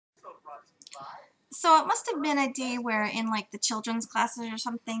So it must have been a day where in like the children's classes or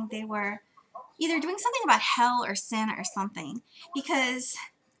something, they were either doing something about hell or sin or something. Because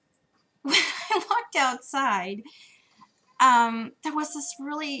when I walked outside, there was this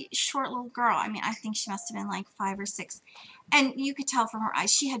really short little girl. I mean, I think she must have been like 5 or 6. And you could tell from her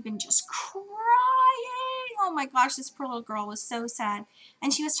eyes, she had been just crying. Oh my gosh, this poor little girl was so sad.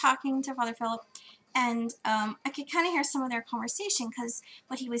 And she was talking to Father Philip. And I could kind of hear some of their conversation because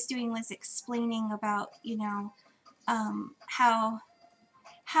what he was doing was explaining about,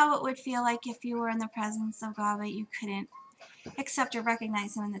 how it would feel like if you were in the presence of God, but you couldn't accept or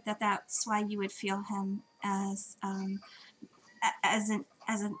recognize him, and that's why you would feel him as a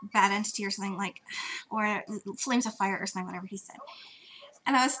bad entity or something like, or flames of fire or something, whatever he said.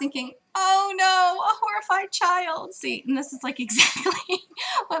 And I was thinking, oh no, a horrified child. See, and this is like exactly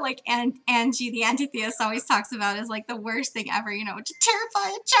what like Angie, the anti-theist, always talks about is like the worst thing ever, to terrify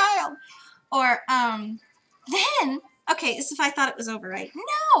a child. Or then, okay, this if I thought it was over, right?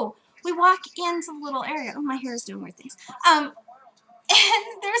 No, we walk into the little area. Oh, my hair is doing weird things. And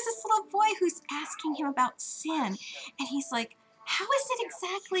there's this little boy who's asking him about sin, and he's like, how is it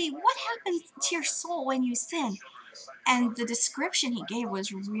exactly? What happens to your soul when you sin? And the description he gave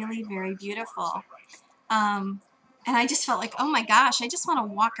was really very beautiful. And I just felt like, oh my gosh, I just want to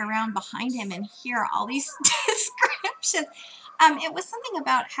walk around behind him and hear all these descriptions. It was something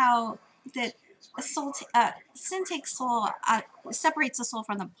about how that sin takes soul, separates the soul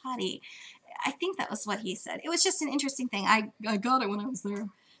from the body. I think that was what he said. It was just an interesting thing. I got it when I was there,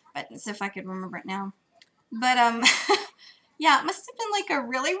 but as if I could remember it now. But yeah, it must have been like a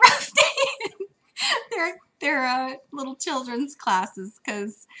really rough day. their little children's classes,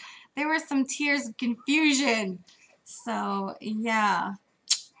 because there were some tears of confusion. So yeah,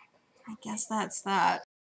 I guess that's that.